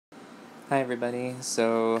Hi everybody,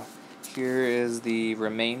 so here is the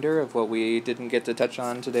remainder of what we didn't get to touch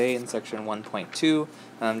on today in section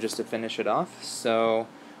 1.2, just to finish it off. So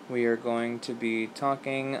we are going to be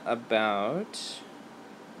talking about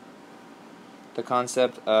the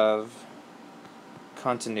concept of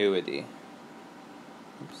continuity.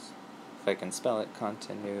 Oops, if I can spell it,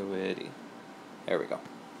 continuity. There we go.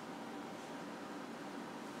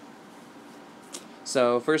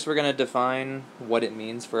 So first we're going to define what it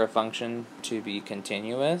means for a function to be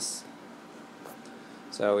continuous.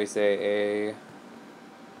 So we say a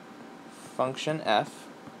function f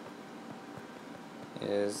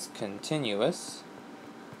is continuous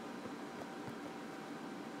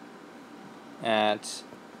at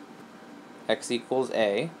x equals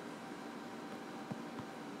a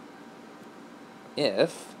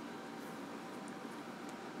if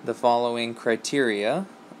the following criteria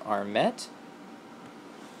are met.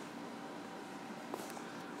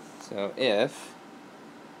 So if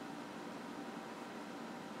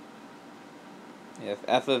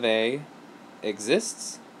f of a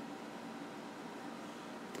exists,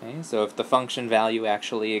 okay, so if the function value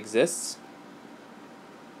actually exists,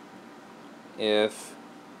 if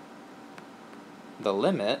the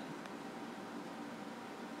limit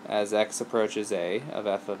as x approaches a of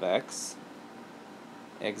f of x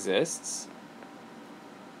exists,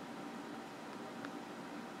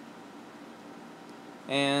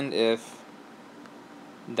 and if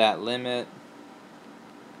that limit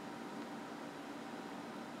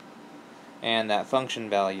and that function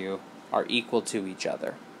value are equal to each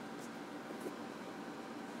other.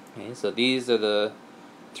 Okay, so these are the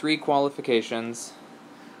three qualifications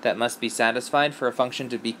that must be satisfied for a function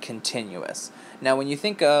to be continuous. Now when you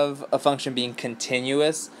think of a function being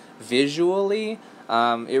continuous visually,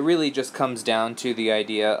 it really just comes down to the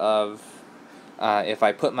idea of if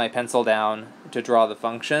I put my pencil down to draw the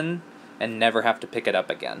function and never have to pick it up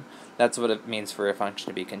again. That's what it means for a function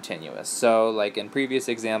to be continuous. So like in previous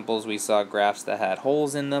examples we saw graphs that had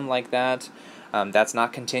holes in them like that. That's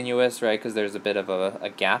not continuous, right, because there's a bit of a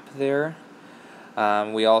gap there.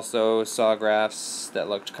 We also saw graphs that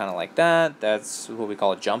looked kind of like that. That's what we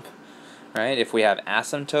call a jump, right? If we have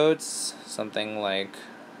asymptotes, something like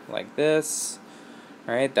this,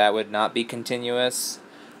 right, that would not be continuous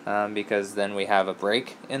because then we have a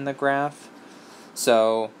break in the graph.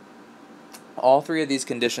 So all three of these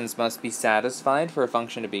conditions must be satisfied for a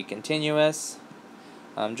function to be continuous.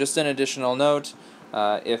 Just an additional note,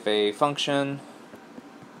 if a function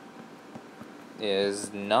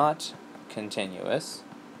is not continuous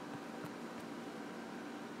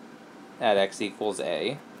at x equals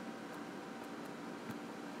a,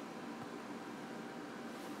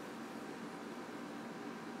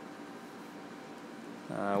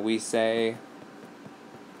 we say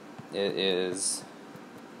it is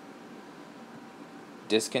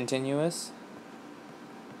discontinuous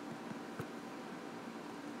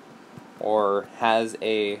or has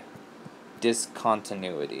a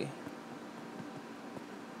discontinuity.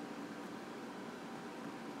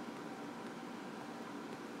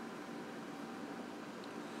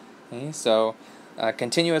 Okay, so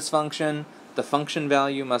continuous function, the function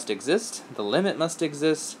value must exist, the limit must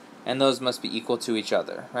exist, and those must be equal to each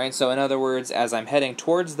other, right? So in other words, as I'm heading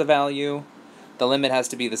towards the value, the limit has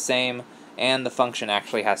to be the same, and the function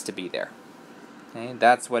actually has to be there. Okay,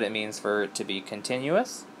 that's what it means for it to be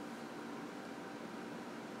continuous.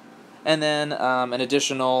 And then an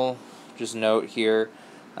additional just note here,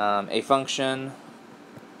 a function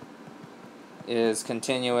is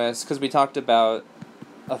continuous, because we talked about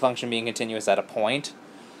a function being continuous at a point.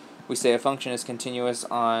 We say a function is continuous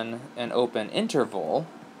on an open interval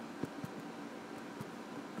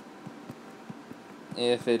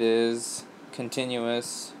if it is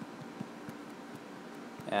continuous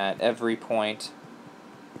at every point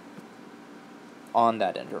on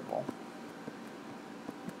that interval.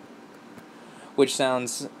 Which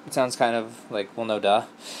sounds kind of like, well, no duh.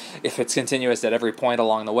 If it's continuous at every point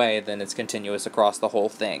along the way, then it's continuous across the whole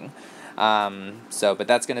thing. But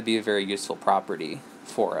that's going to be a very useful property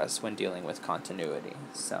for us when dealing with continuity.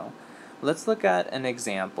 So let's look at an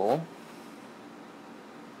example.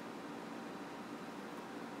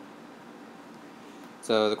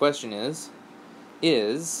 So the question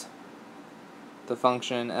is the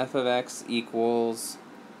function f of x equals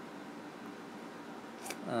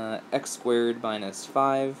x squared minus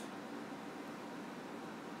 5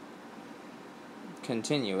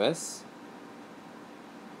 continuous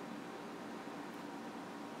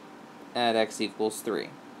at x equals 3?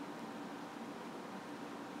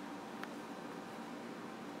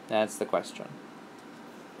 That's the question.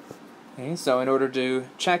 Okay, so in order to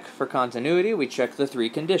check for continuity, we check the three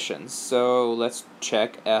conditions. So let's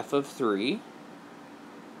check f of 3.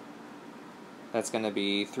 That's going to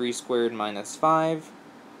be 3 squared minus 5,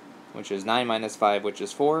 which is 9 minus 5, which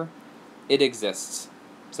is 4. It exists.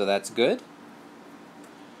 So that's good.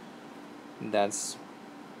 That's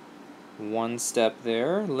one step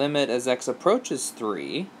there. Limit as x approaches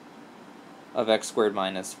 3 of x squared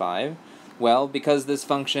minus 5. Well, because this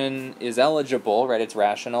function is eligible, right, it's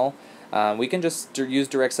rational, we can just use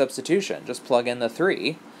direct substitution. Just plug in the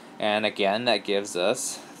 3, and again, that gives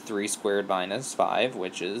us 3 squared minus 5,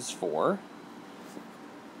 which is 4.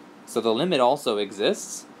 So the limit also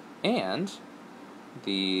exists, and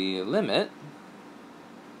the limit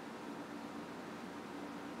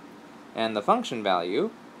and the function value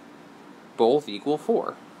both equal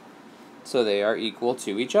 4. So they are equal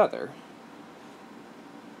to each other,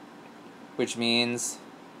 which means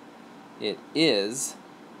it is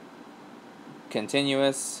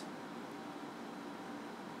continuous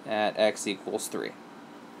at x equals 3.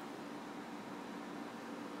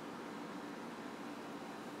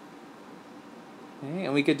 Okay,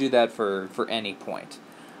 and we could do that for any point.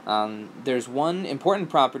 There's one important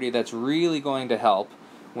property that's really going to help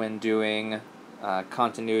when doing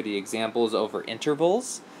continuity examples over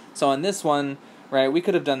intervals. So on this one, right, we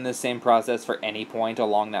could have done the same process for any point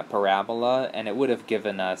along that parabola, and it would have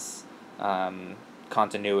given us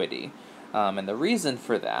continuity. And the reason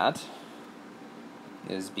for that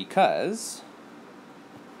is because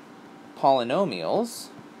polynomials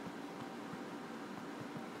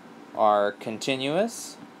are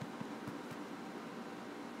continuous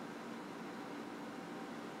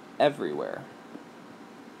everywhere.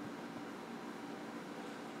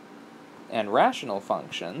 And rational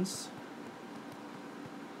functions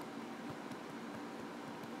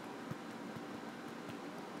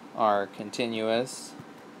are continuous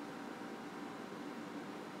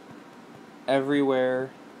everywhere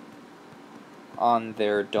on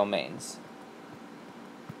their domains.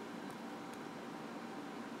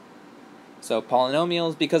 So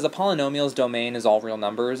polynomials, because a polynomial's domain is all real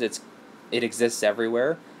numbers, it exists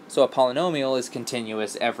everywhere. So a polynomial is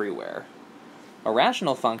continuous everywhere. A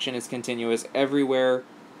rational function is continuous everywhere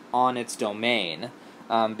on its domain.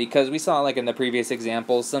 Because we saw, like in the previous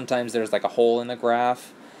examples, sometimes there's like a hole in the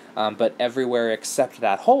graph, but everywhere except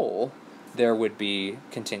that hole, there would be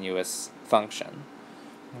continuous function.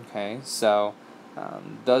 Okay, so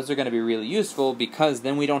those are going to be really useful because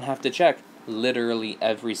then we don't have to check literally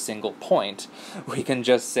every single point. We can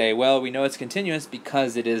just say, well, we know it's continuous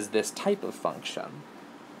because it is this type of function.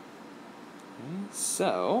 Okay,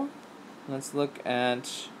 so let's look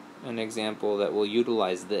at an example that will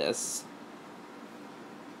utilize this.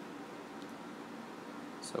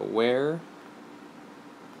 So where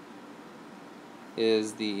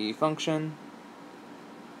is the function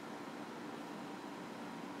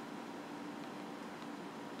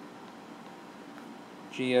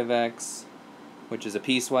g of x, which is a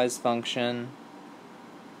piecewise function,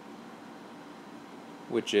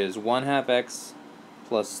 which is 1/2 x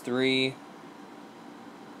plus 3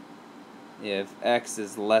 if x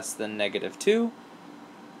is less than -2,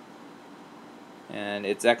 and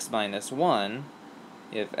it's x minus 1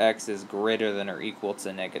 if x is greater than or equal to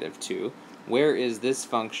 -2. Where is this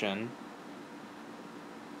function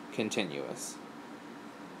continuous?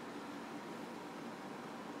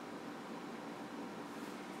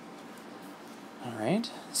 Alright,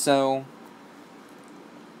 so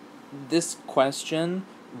this question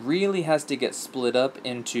really has to get split up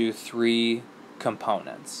into 3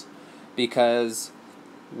 components, because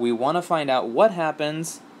we want to find out what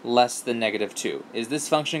happens less than -2. Is this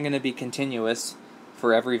function going to be continuous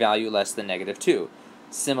for every value less than -2?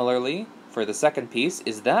 Similarly, for the second piece,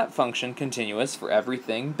 is that function continuous for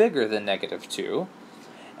everything bigger than -2?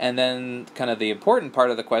 And then, kind of the important part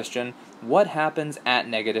of the question, what happens at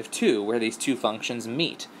 -2, where these two functions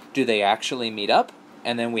meet? Do they actually meet up,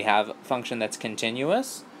 and then we have a function that's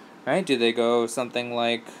continuous? Right? Do they go something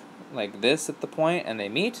like this at the point, and they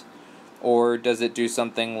meet? Or does it do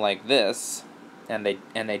something like this, and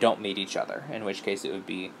they don't meet each other, in which case it would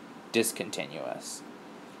be discontinuous?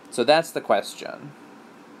 So that's the question.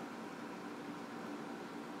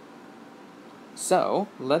 So,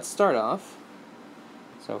 let's start off.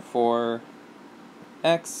 So for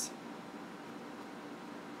x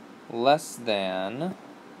less than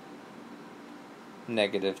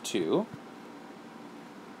 -2,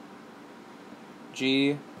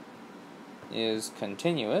 g is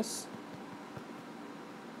continuous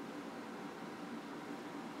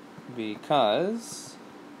because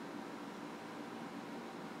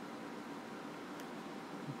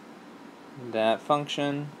that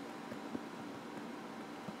function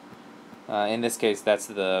In this case, that's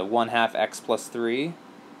the 1/2 x plus 3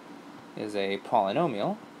 is a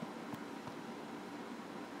polynomial,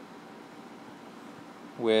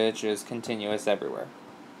 which is continuous everywhere.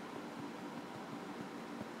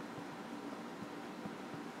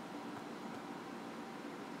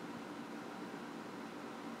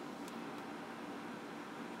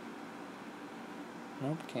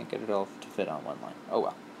 Nope, can't get it all to fit on one line. Oh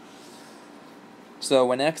well. So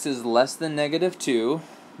when x is less than -2,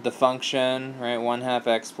 the function, right, 1/2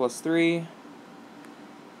 x plus 3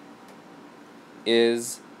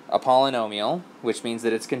 is a polynomial, which means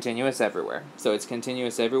that it's continuous everywhere. So it's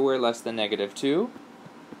continuous everywhere less than -2.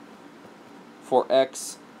 For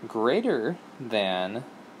x greater than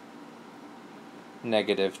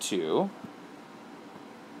 -2,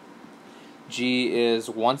 g is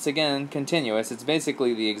once again continuous. It's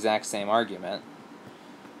basically the exact same argument.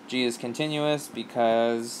 G is continuous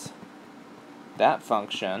because that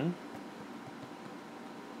function,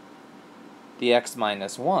 the x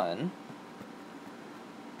minus 1,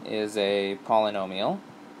 is a polynomial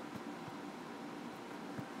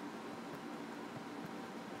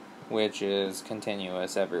which is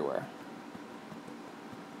continuous everywhere.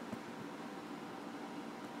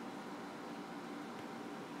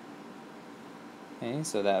 Okay,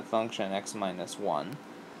 so that function x minus 1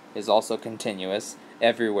 is also continuous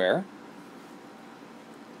everywhere.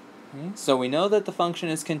 Okay, so we know that the function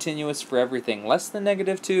is continuous for everything less than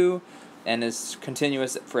 -2 and is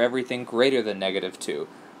continuous for everything greater than -2.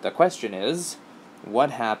 The question is,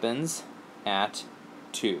 what happens at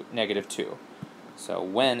 -2? So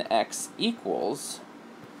when x equals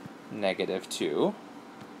 -2,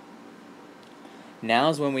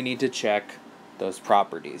 now's when we need to check those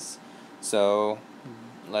properties. So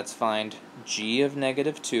let's find g of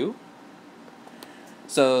 -2.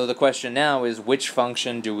 So the question now is, which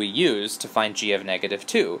function do we use to find g of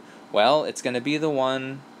 -2? Well, it's going to be the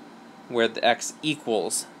one where the x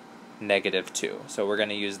equals -2. So we're going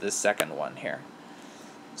to use this second one here.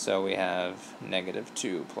 So we have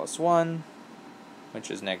 -2 plus 1, which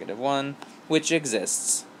is -1, which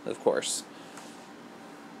exists, of course.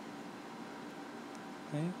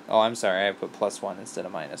 Okay. Oh, I'm sorry, I put plus 1 instead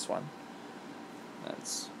of minus 1.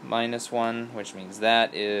 That's minus 1, which means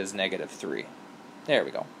that is -3. There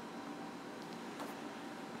we go.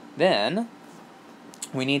 Then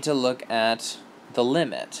we need to look at the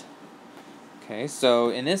limit. Okay, so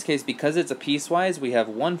in this case, because it's a piecewise, we have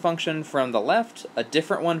one function from the left, a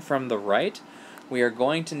different one from the right. We are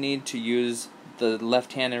going to need to use the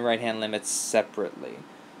left-hand and right-hand limits separately.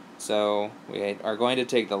 So we are going to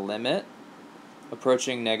take the limit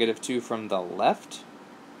approaching -2 from the left,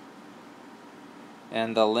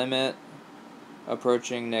 and the limit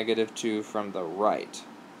approaching -2 from the right.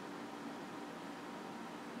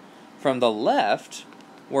 From the left,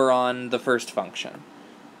 we're on the first function.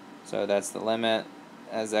 So that's the limit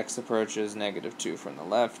as x approaches -2 from the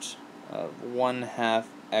left of 1/2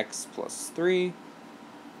 x plus 3,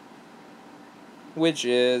 which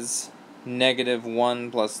is -1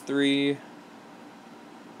 plus 3,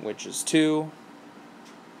 which is 2.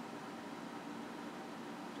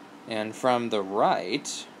 And from the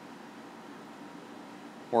right,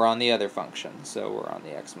 we're on the other function. So we're on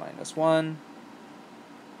the x minus 1,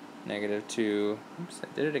 -2, oops, I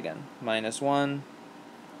did it again, minus 1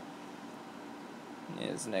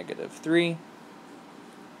 is -3.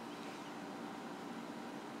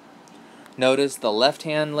 Notice the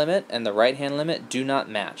left-hand limit and the right-hand limit do not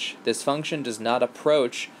match. This function does not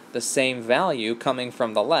approach the same value coming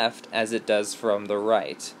from the left as it does from the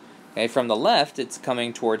right. Okay, from the left, it's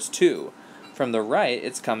coming towards 2. From the right,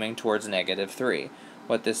 it's coming towards -3.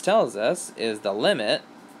 What this tells us is the limit,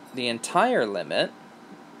 the entire limit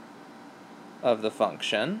of the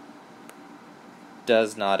function,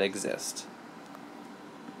 does not exist.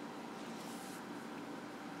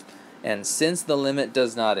 And since the limit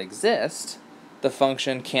does not exist, the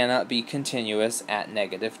function cannot be continuous at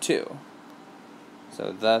 -2.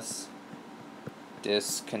 So thus,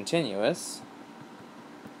 discontinuous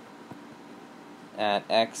at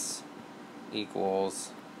x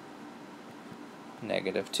equals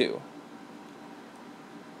 -2.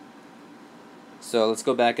 So let's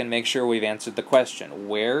go back and make sure we've answered the question.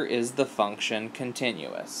 Where is the function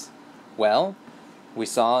continuous? Well, we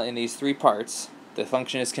saw in these three parts, the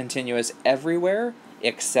function is continuous everywhere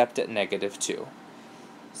except at -2.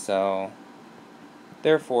 So,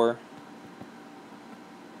 therefore,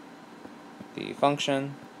 the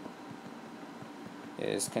function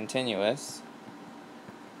is continuous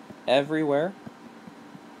everywhere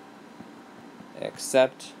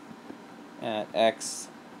except at x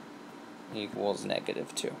equals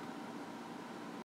 -2.